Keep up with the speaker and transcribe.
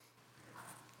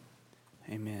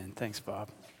Amen. Thanks, Bob.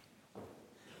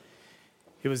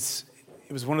 It was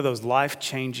one of those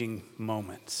life-changing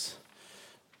moments.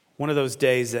 One of those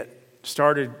days that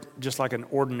started just like an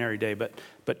ordinary day,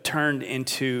 but turned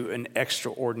into an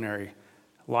extraordinary,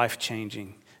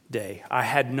 life-changing day. I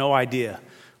had no idea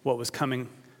what was coming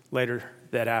later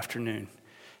that afternoon.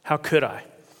 How could I?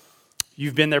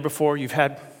 You've been there before. You've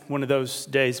had one of those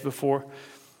days before.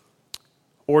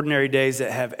 Ordinary days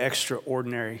that have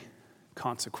extraordinary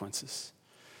consequences.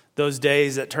 Those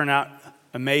days that turn out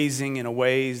amazing in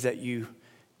ways that you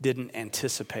didn't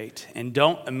anticipate and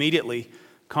don't immediately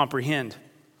comprehend.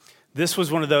 This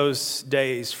was one of those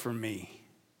days for me.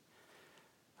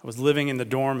 I was living in the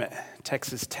dorm at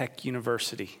Texas Tech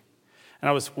University, and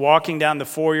I was walking down the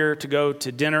foyer to go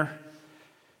to dinner,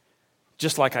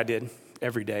 just like I did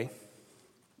every day.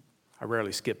 I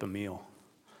rarely skip a meal.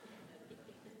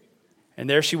 And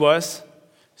there she was,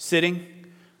 sitting,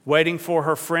 waiting for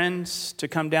her friends to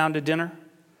come down to dinner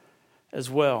as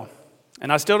well.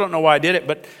 And I still don't know why I did it,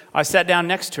 but I sat down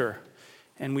next to her,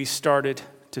 and we started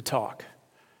to talk.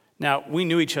 Now, we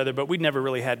knew each other, but we'd never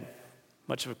really had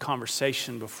much of a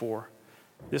conversation before.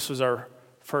 This was our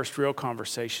first real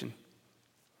conversation.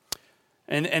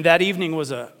 And that evening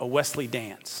was a Wesley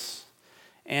dance.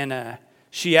 And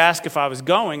she asked if I was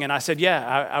going, and I said,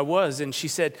 yeah, I was. And she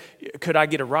said, could I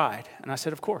get a ride? And I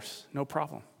said, of course, no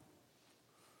problem.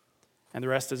 And the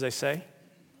rest, as they say,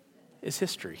 is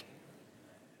history.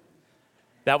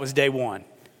 That was day one.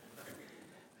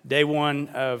 Day one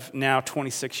of now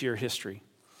 26-year history.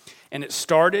 And it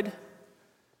started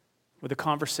with a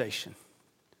conversation.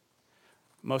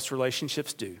 Most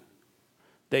relationships do.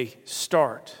 They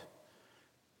start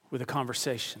with a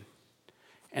conversation.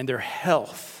 And their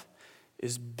health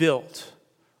is built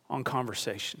on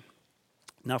conversation.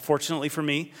 Now, fortunately for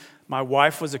me, my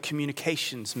wife was a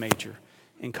communications major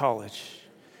in college,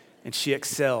 and she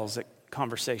excels at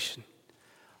conversation.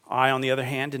 I, on the other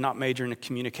hand, did not major in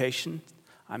communication.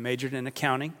 I majored in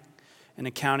accounting, and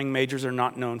accounting majors are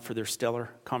not known for their stellar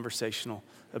conversational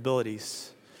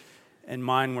abilities, and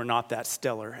mine were not that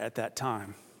stellar at that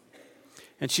time.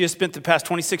 And she has spent the past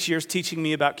 26 years teaching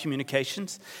me about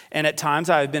communications, and at times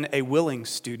I have been a willing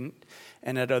student,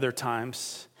 and at other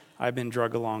times I've been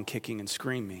drug along kicking and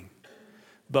screaming.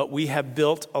 But we have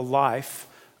built a life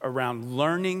around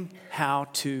learning how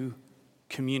to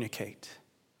communicate,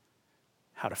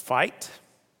 how to fight,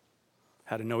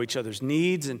 how to know each other's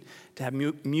needs, and to have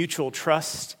mutual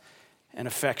trust and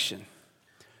affection.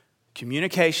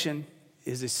 Communication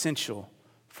is essential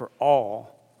for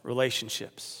all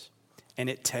relationships, and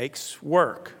it takes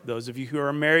work. Those of you who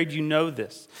are married, you know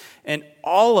this. And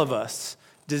all of us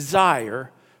desire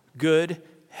good,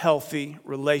 healthy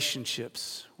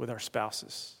relationships with our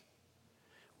spouses,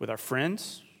 with our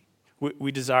friends.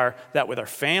 We desire that with our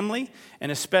family,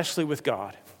 and especially with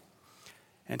God.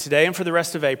 And today and for the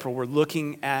rest of April, we're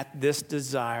looking at this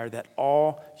desire that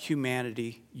all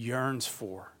humanity yearns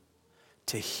for,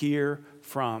 to hear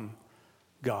from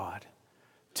God,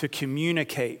 to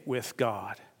communicate with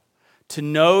God, to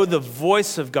know the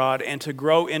voice of God, and to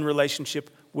grow in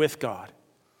relationship with God.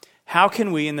 How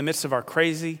can we, in the midst of our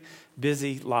crazy,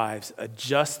 busy lives,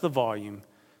 adjust the volume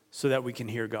so that we can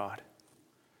hear God?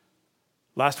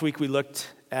 Last week we looked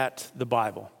at the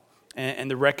Bible and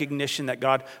the recognition that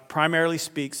God primarily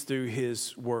speaks through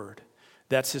His Word.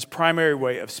 That's His primary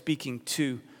way of speaking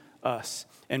to us.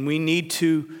 And we need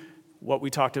to, what we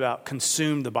talked about,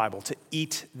 consume the Bible, to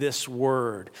eat this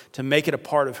Word, to make it a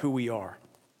part of who we are.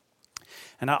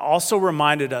 And I also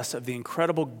reminded us of the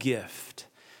incredible gift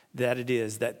that it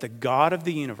is that the God of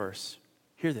the universe,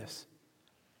 hear this,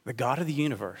 the God of the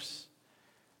universe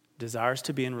desires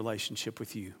to be in relationship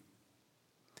with you.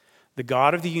 The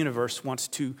God of the universe wants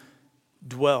to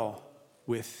dwell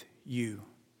with you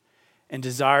and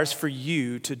desires for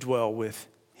you to dwell with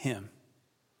Him.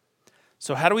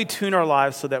 So how do we tune our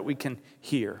lives so that we can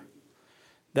hear?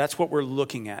 That's what we're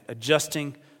looking at,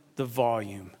 adjusting the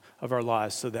volume of our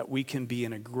lives so that we can be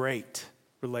in a great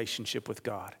relationship with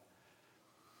God.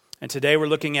 And today we're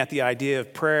looking at the idea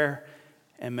of prayer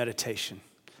and meditation,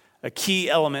 a key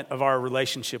element of our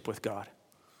relationship with God.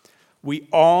 We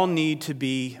all need to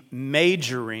be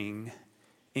majoring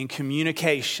in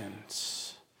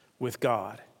communications with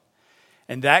God.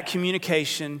 And that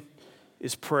communication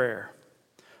is prayer.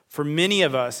 For many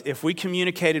of us, if we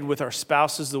communicated with our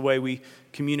spouses the way we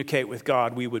communicate with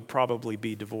God, we would probably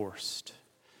be divorced.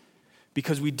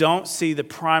 Because we don't see the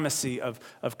primacy of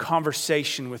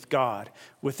conversation with God,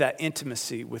 with that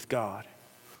intimacy with God.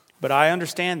 But I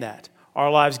understand that. Our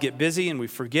lives get busy and we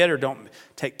forget or don't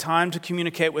take time to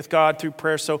communicate with God through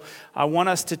prayer. So I want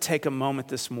us to take a moment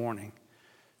this morning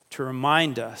to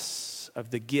remind us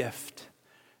of the gift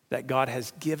that God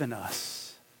has given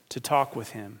us to talk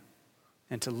with him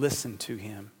and to listen to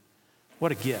him.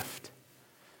 What a gift.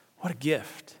 What a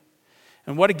gift.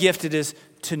 And what a gift it is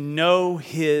to know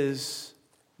his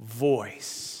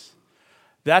voice.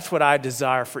 That's what I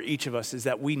desire for each of us, is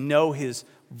that we know his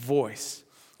voice.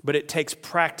 But it takes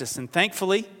practice. And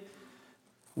thankfully,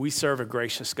 we serve a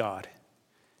gracious God.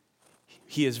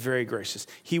 He is very gracious.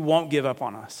 He won't give up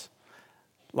on us.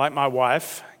 Like my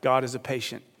wife, God is a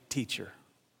patient teacher.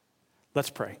 Let's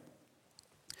pray.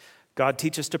 God,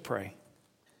 teach us to pray.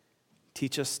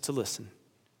 Teach us to listen.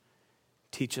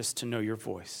 Teach us to know your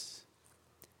voice.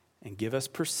 And give us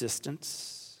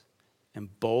persistence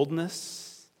and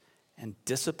boldness and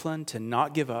discipline to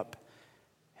not give up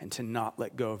and to not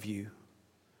let go of you.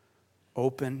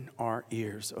 Open our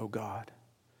ears, O God.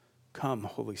 Come,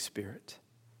 Holy Spirit.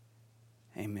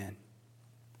 Amen.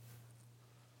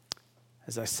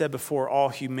 As I said before, all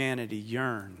humanity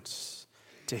yearns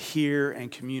to hear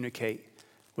and communicate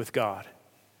with God.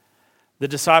 The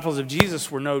disciples of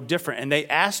Jesus were no different, and they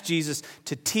asked Jesus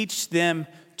to teach them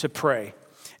to pray.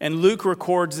 And Luke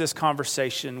records this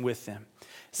conversation with them.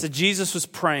 So Jesus was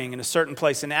praying in a certain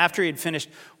place, and after he had finished,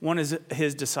 one of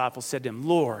his disciples said to him,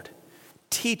 "Lord,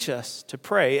 teach us to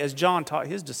pray as John taught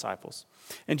his disciples."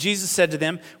 And Jesus said to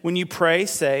them, "When you pray,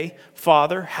 say,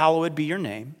 'Father, hallowed be your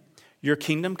name. Your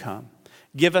kingdom come.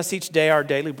 Give us each day our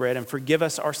daily bread, and forgive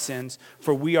us our sins,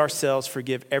 for we ourselves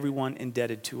forgive everyone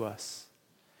indebted to us.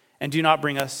 And do not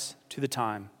bring us to the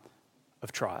time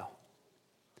of trial.'"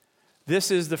 This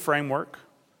is the framework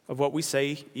of what we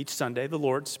say each Sunday, the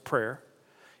Lord's Prayer.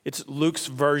 It's Luke's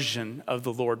version of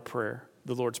the Lord's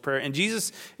Prayer. And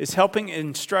Jesus is helping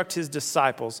instruct his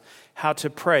disciples how to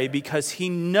pray because he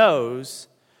knows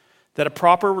that a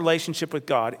proper relationship with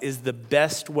God is the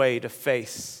best way to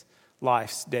face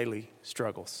life's daily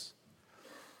struggles.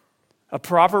 A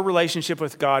proper relationship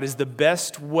with God is the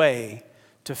best way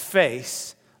to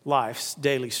face life's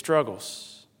daily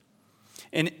struggles.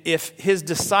 And if his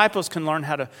disciples can learn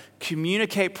how to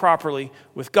communicate properly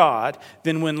with God,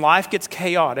 then when life gets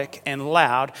chaotic and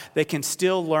loud, they can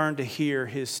still learn to hear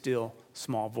his still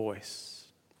small voice.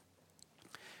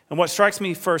 And what strikes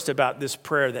me first about this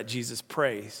prayer that Jesus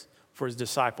prays for his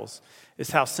disciples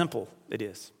is how simple it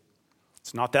is.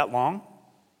 It's not that long.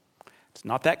 It's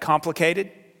not that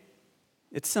complicated.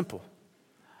 It's simple.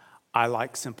 I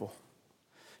like simple.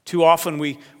 Too often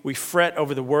we fret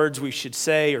over the words we should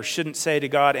say or shouldn't say to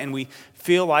God, and we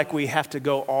feel like we have to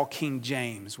go all King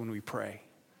James when we pray.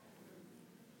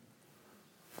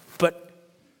 But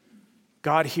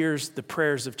God hears the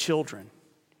prayers of children,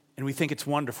 and we think it's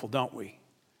wonderful, don't we?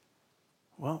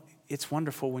 Well, it's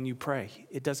wonderful when you pray.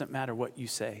 It doesn't matter what you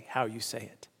say, how you say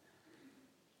it.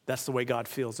 That's the way God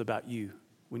feels about you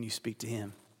when you speak to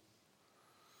him.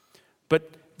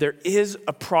 But there is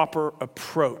a proper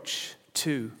approach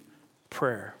to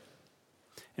prayer.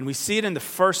 And we see it in the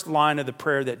first line of the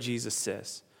prayer that Jesus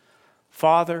says,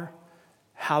 "Father,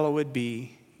 hallowed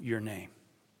be your name."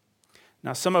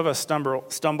 Now, some of us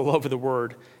stumble over the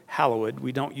word hallowed.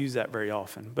 We don't use that very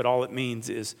often, but all it means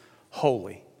is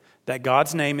holy. That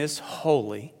God's name is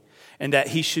holy and that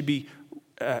he should be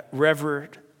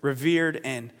revered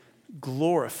and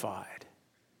glorified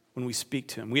when we speak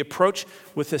to him. We approach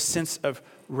with a sense of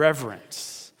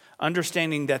reverence,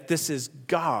 understanding that this is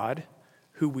God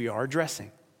who we are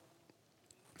addressing.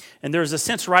 And there's a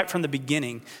sense right from the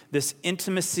beginning, this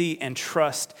intimacy and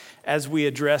trust as we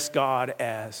address God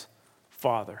as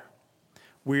Father.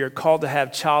 We are called to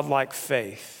have childlike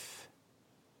faith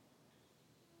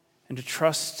and to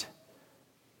trust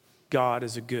God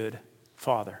as a good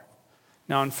Father.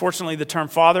 Now, unfortunately, the term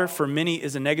father for many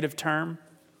is a negative term,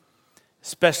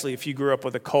 especially if you grew up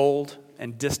with a cold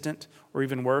and distant, or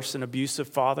even worse, an abusive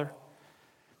father.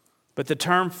 But the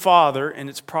term father in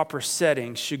its proper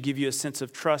setting should give you a sense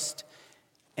of trust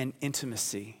and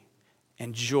intimacy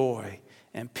and joy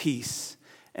and peace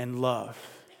and love.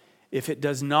 If it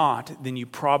does not, then you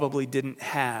probably didn't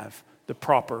have the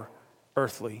proper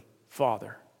earthly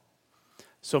father.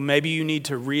 So maybe you need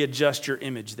to readjust your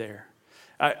image there.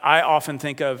 I often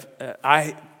think of,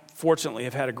 I fortunately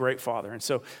have had a great father, and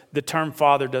so the term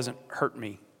father doesn't hurt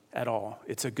me at all.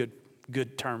 It's a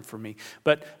good term for me.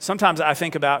 But sometimes I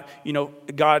think about,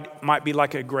 God might be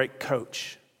like a great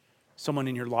coach, someone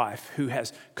in your life who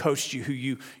has coached you, who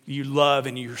you love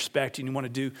and you respect and you want to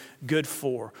do good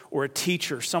for, or a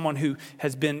teacher, someone who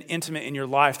has been intimate in your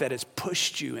life that has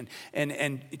pushed you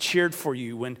and cheered for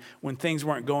you when things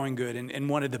weren't going good and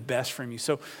wanted the best from you.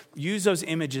 So use those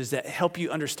images that help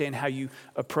you understand how you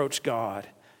approach God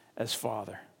as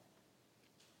Father.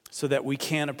 so that we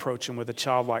can approach him with a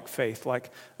childlike faith, like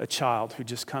a child who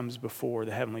just comes before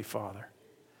the Heavenly Father.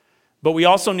 But we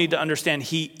also need to understand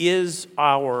he is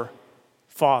our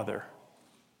Father.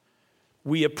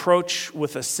 We approach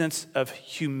with a sense of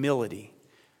humility.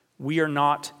 We are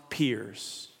not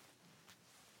peers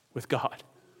with God.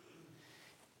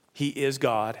 He is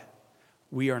God.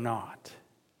 We are not.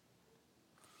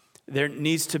 There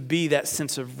needs to be that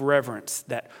sense of reverence,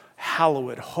 that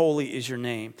hallowed, holy is your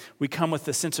name. We come with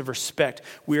a sense of respect.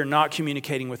 We are not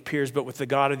communicating with peers, but with the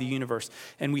God of the universe.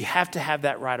 And we have to have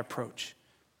that right approach.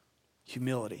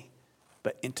 Humility,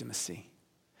 but intimacy.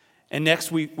 And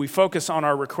next, we focus on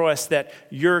our request that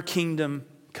your kingdom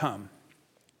come.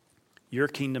 Your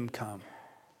kingdom come.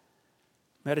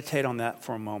 Meditate on that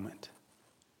for a moment.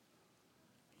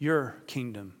 Your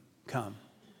kingdom come.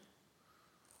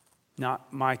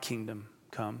 Not my kingdom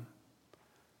come.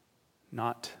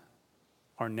 Not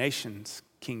our nation's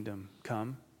kingdom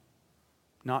come.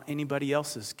 Not anybody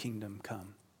else's kingdom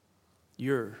come.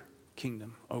 Your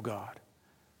kingdom, oh God.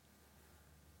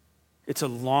 It's a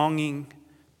longing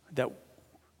that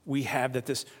we have that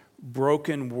this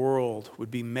broken world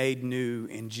would be made new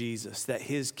in Jesus, that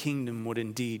his kingdom would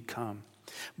indeed come.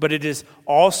 But it is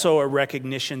also a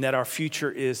recognition that our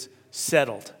future is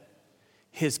settled.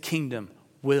 His kingdom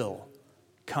will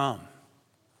come.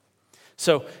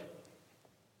 So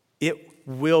it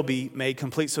will be made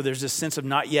complete. So there's this sense of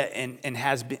not yet and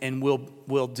has been and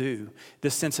will do.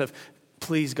 This sense of,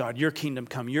 please, God, your kingdom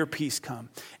come, your peace come.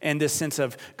 And this sense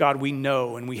of, God, we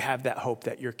know and we have that hope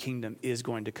that your kingdom is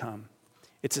going to come.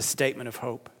 It's a statement of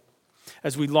hope.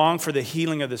 As we long for the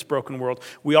healing of this broken world,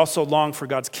 we also long for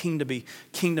God's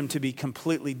kingdom to be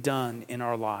completely done in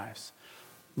our lives.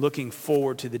 Looking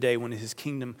forward to the day when his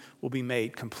kingdom will be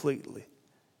made completely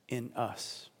in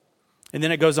us. And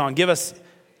then it goes on, give us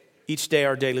each day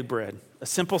our daily bread. A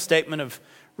simple statement of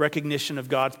recognition of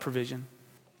God's provision,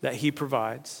 that he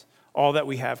provides. All that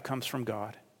we have comes from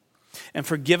God. And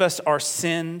forgive us our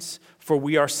sins, for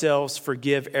we ourselves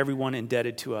forgive everyone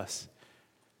indebted to us.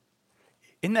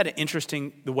 Isn't that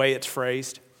interesting, the way it's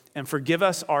phrased? And forgive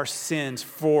us our sins,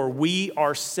 for we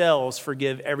ourselves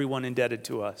forgive everyone indebted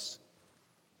to us.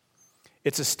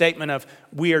 It's a statement of,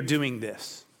 we are doing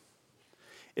this.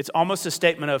 It's almost a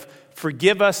statement of,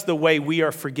 forgive us the way we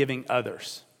are forgiving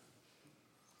others.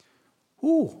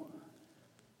 Ooh.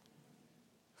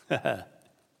 Better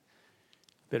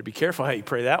be careful how you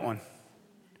pray that one.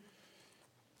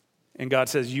 And God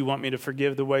says, you want me to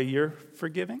forgive the way you're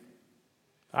forgiving?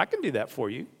 I can do that for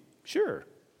you. Sure.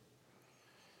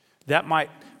 That might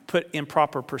put in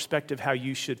proper perspective how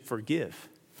you should forgive.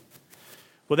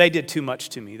 Well, they did too much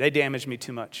to me. They damaged me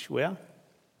too much. Well,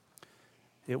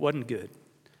 it wasn't good.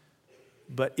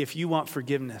 But if you want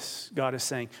forgiveness, God is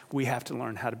saying we have to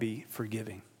learn how to be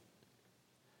forgiving.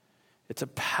 It's a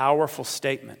powerful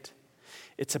statement.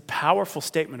 It's a powerful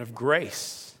statement of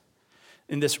grace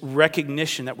in this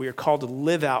recognition that we are called to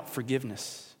live out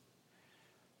forgiveness.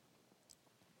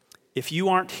 If you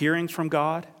aren't hearing from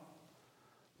God,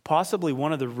 possibly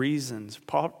one of the reasons,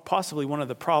 possibly one of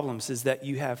the problems is that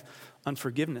you have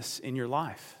unforgiveness in your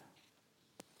life.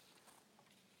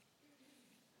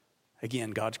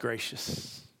 Again, God's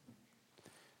gracious.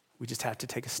 We just have to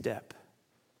take a step.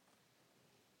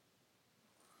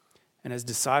 And as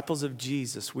disciples of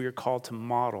Jesus, we are called to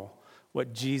model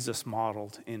what Jesus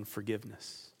modeled in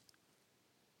forgiveness.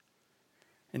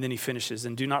 And then he finishes,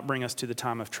 and do not bring us to the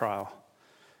time of trial.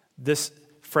 This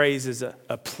phrase is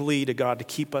a plea to God to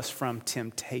keep us from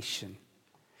temptation.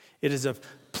 It is a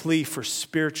plea for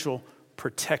spiritual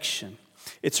protection.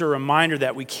 It's a reminder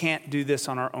that we can't do this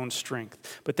on our own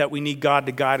strength, but that we need God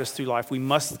to guide us through life. We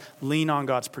must lean on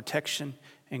God's protection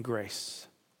and grace.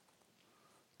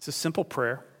 It's a simple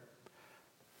prayer,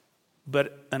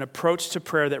 but an approach to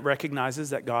prayer that recognizes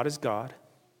that God is God,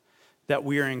 that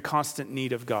we are in constant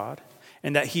need of God,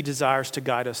 and that he desires to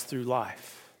guide us through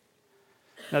life.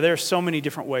 Now, there are so many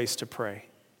different ways to pray,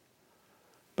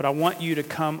 but I want you to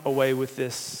come away with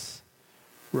this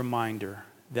reminder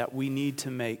that we need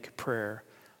to make prayer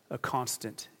a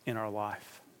constant in our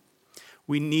life.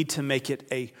 We need to make it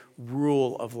a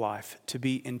rule of life, to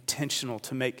be intentional,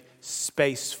 to make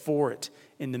space for it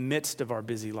in the midst of our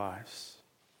busy lives.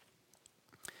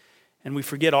 And we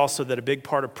forget also that a big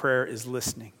part of prayer is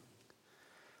listening.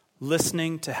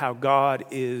 Listening to how God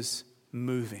is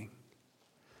moving.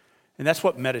 And that's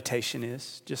what meditation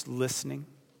is, just listening.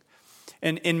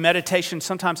 And in meditation,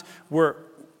 sometimes we're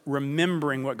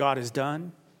remembering what God has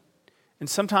done. And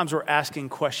sometimes we're asking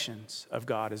questions of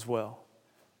God as well.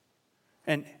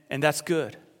 And that's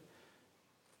good.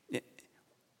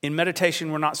 In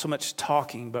meditation, we're not so much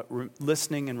talking, but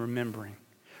listening and remembering.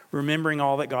 remembering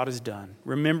all that God has done,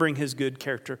 remembering his good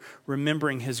character,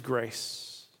 remembering his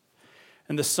grace.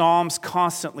 And the Psalms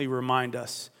constantly remind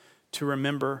us to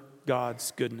remember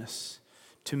God's goodness,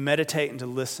 to meditate and to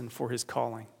listen for his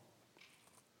calling.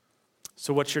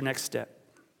 So what's your next step?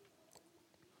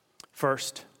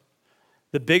 First,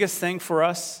 the biggest thing for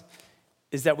us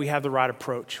is that we have the right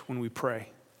approach when we pray,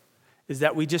 is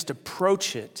that we just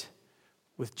approach it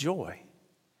with joy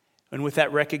and with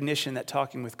that recognition that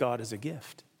talking with God is a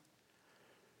gift.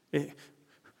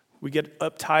 We get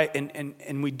uptight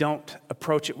and we don't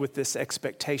approach it with this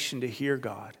expectation to hear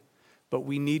God, but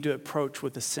we need to approach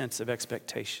with a sense of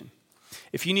expectation.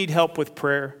 If you need help with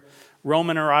prayer,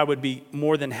 Roman or I would be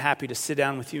more than happy to sit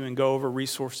down with you and go over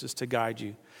resources to guide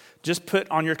you. Just put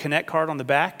on your Connect card on the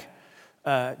back,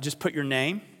 just put your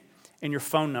name and your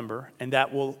phone number, and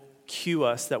that will cue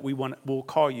us that we'll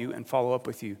call you and follow up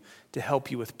with you to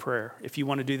help you with prayer. If you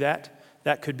want to do that,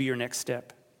 that could be your next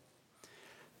step.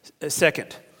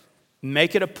 Second,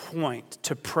 make it a point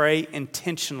to pray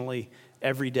intentionally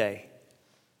every day.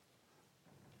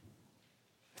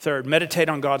 Third, meditate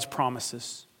on God's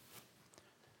promises.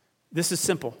 This is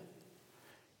simple.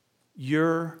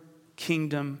 Your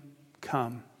kingdom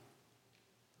come.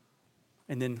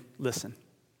 And then listen.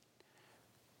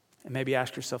 And maybe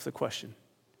ask yourself the question,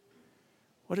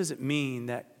 what does it mean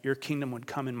that your kingdom would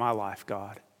come in my life,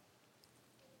 God?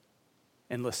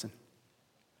 And listen.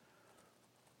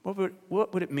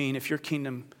 What would it mean if your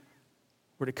kingdom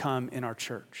were to come in our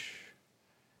church?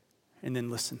 And then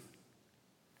listen.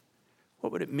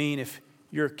 What would it mean if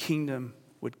your kingdom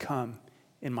would come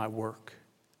in my work?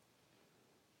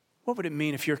 What would it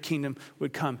mean if your kingdom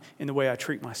would come in the way I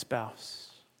treat my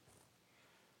spouse?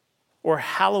 Or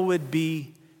hallowed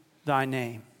be thy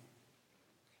name.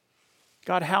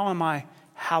 God, how am I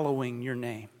hallowing your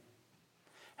name?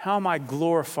 How am I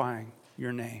glorifying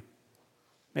your name?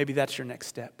 Maybe that's your next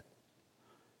step,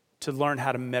 to learn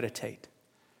how to meditate.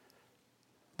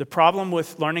 The problem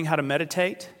with learning how to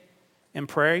meditate and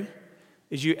pray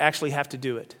is you actually have to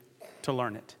do it to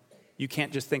learn it. You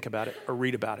can't just think about it or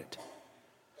read about it.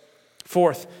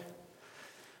 Fourth,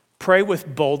 pray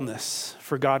with boldness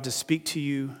for God to speak to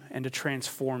you and to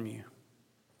transform you.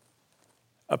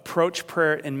 Approach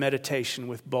prayer and meditation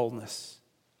with boldness.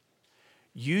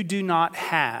 You do not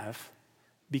have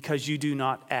because you do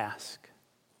not ask.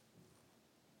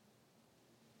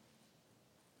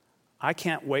 I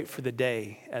can't wait for the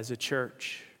day as a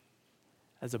church,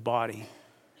 as a body,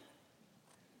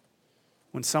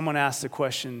 when someone asks the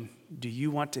question, do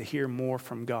you want to hear more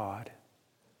from God?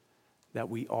 That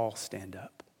we all stand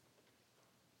up.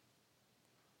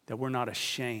 That we're not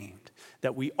ashamed.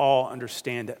 That we all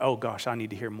understand that, oh gosh, I need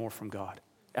to hear more from God.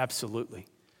 Absolutely.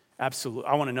 Absolutely.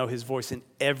 I want to know his voice in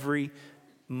every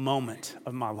moment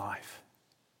of my life.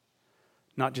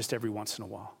 Not just every once in a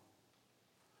while.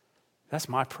 That's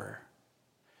my prayer.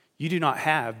 You do not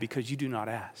have because you do not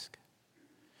ask.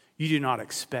 You do not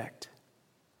expect.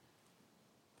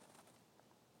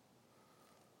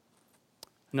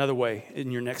 Another way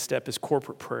in your next step is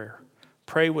corporate prayer.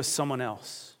 Pray with someone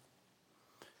else.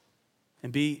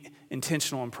 And be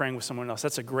intentional in praying with someone else.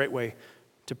 That's a great way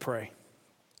to pray.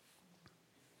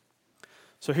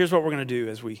 So here's what we're going to do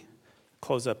as we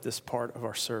close up this part of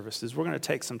our service, is we're going to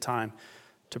take some time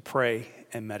to pray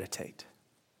and meditate.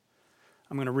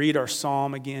 I'm going to read our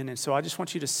psalm again, and so I just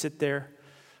want you to sit there.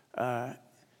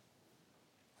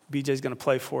 BJ's going to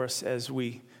play for us as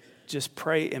we just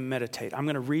pray and meditate. I'm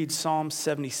going to read Psalm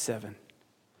 77.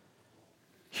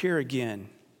 Hear again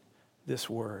this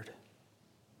word.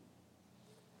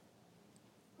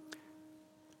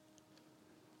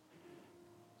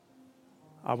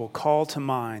 I will call to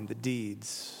mind the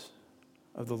deeds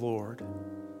of the Lord.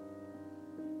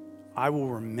 I will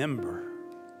remember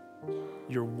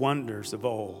your wonders of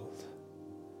old.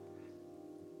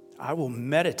 I will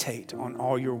meditate on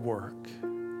all your work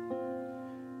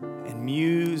and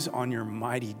muse on your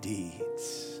mighty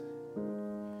deeds.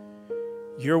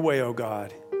 Your way, O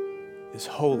God, is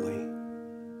holy.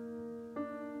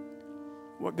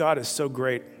 What God is so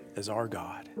great as our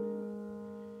God?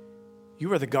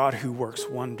 You are the God who works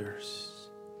wonders.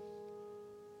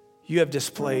 You have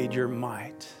displayed your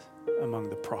might among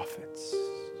the prophets.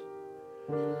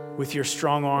 With your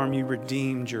strong arm, you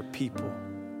redeemed your people,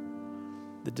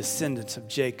 the descendants of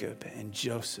Jacob and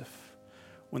Joseph.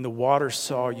 When the waters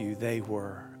saw you, they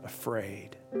were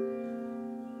afraid.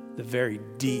 The very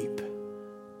deep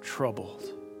troubled.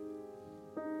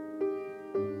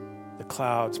 The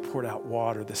clouds poured out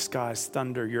water, the skies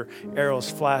thunder. Your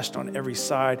arrows flashed on every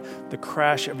side. The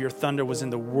crash of your thunder was in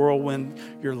the whirlwind.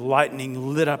 Your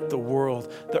lightning lit up the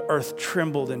world. The earth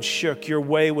trembled and shook. Your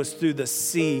way was through the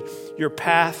sea, your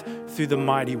path through the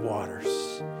mighty waters.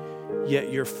 Yet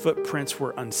your footprints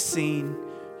were unseen.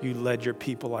 You led your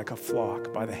people like a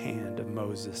flock by the hand of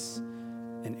Moses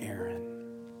and Aaron.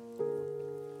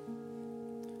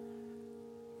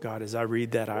 God, as I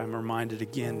read that, I am reminded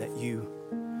again that you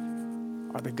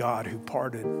are the God who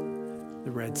parted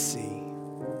the Red Sea.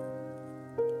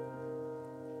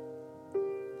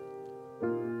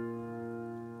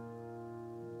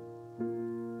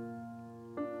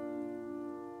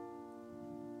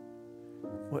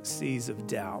 What seas of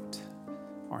doubt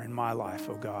are in my life,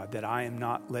 oh God, that I am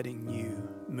not letting you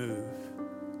move?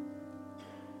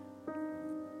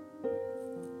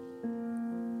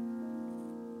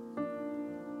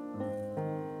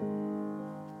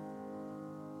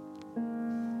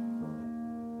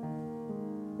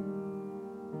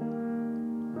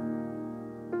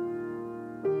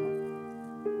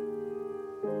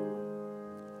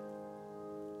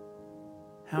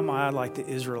 How am I like the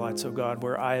Israelites, oh God,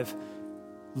 where I have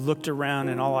looked around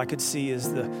and all I could see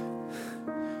is the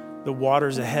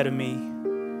waters ahead of me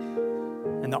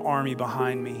and the army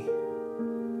behind me.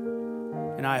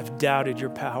 And I have doubted your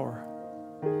power.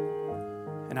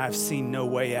 And I have seen no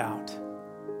way out.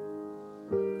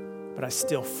 But I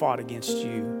still fought against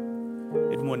you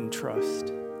and wouldn't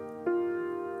trust.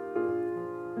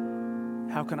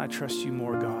 How can I trust you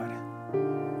more, God?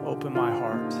 Open my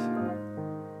heart.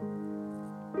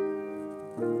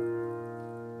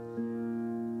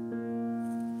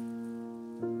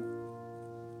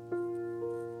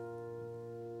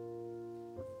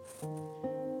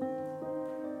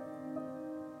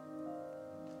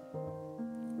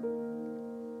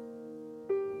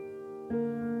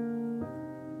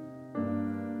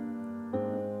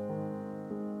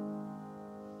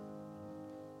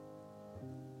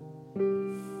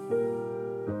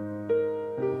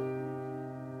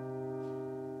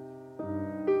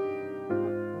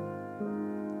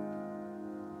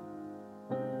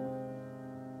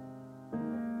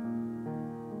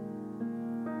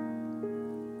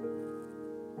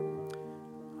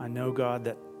 I know, God,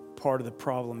 that part of the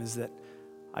problem is that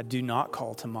I do not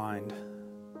call to mind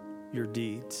your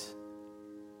deeds.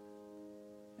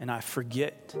 And I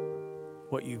forget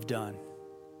what you've done.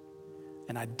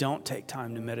 And I don't take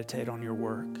time to meditate on your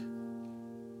work.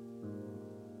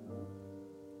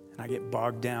 And I get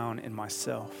bogged down in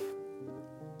myself.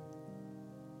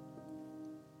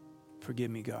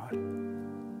 Forgive me, God.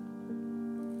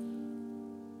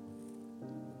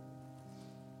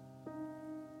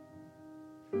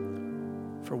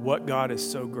 For what God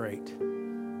is so great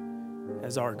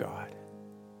as our God,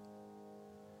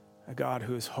 a God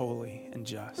who is holy and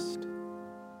just.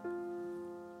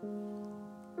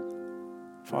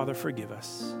 Father, forgive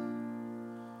us.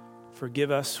 Forgive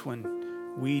us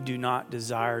when we do not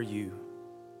desire you,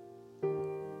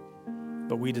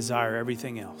 but we desire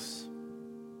everything else.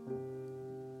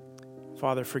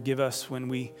 Father, forgive us when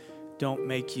we don't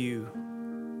make you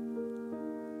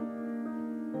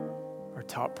our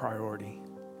top priority.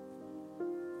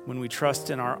 When we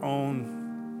trust in our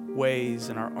own ways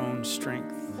and our own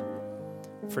strength,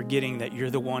 forgetting that you're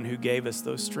the one who gave us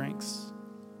those strengths.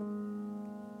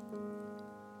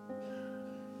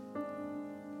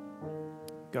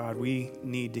 God, we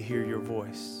need to hear your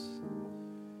voice.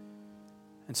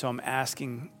 And so I'm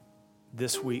asking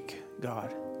this week,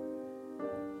 God,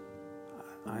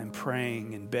 I'm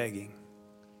praying and begging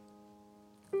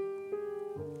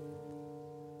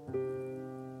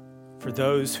for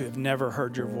those who have never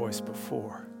heard your voice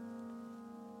before.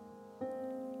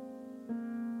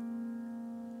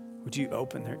 Would you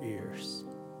open their ears?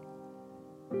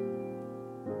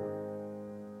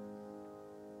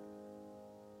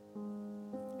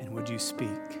 And would you speak?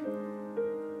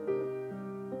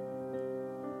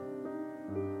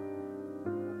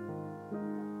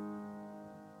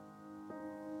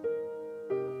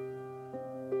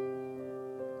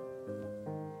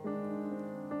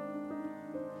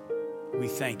 We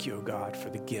thank you, O God,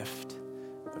 for the gift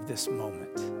of this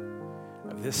moment,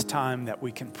 of this time that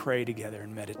we can pray together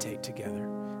and meditate together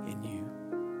in you.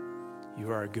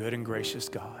 You are a good and gracious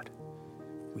God.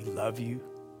 We love you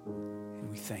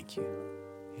and we thank you.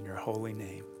 In your holy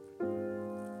name,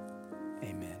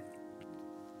 amen.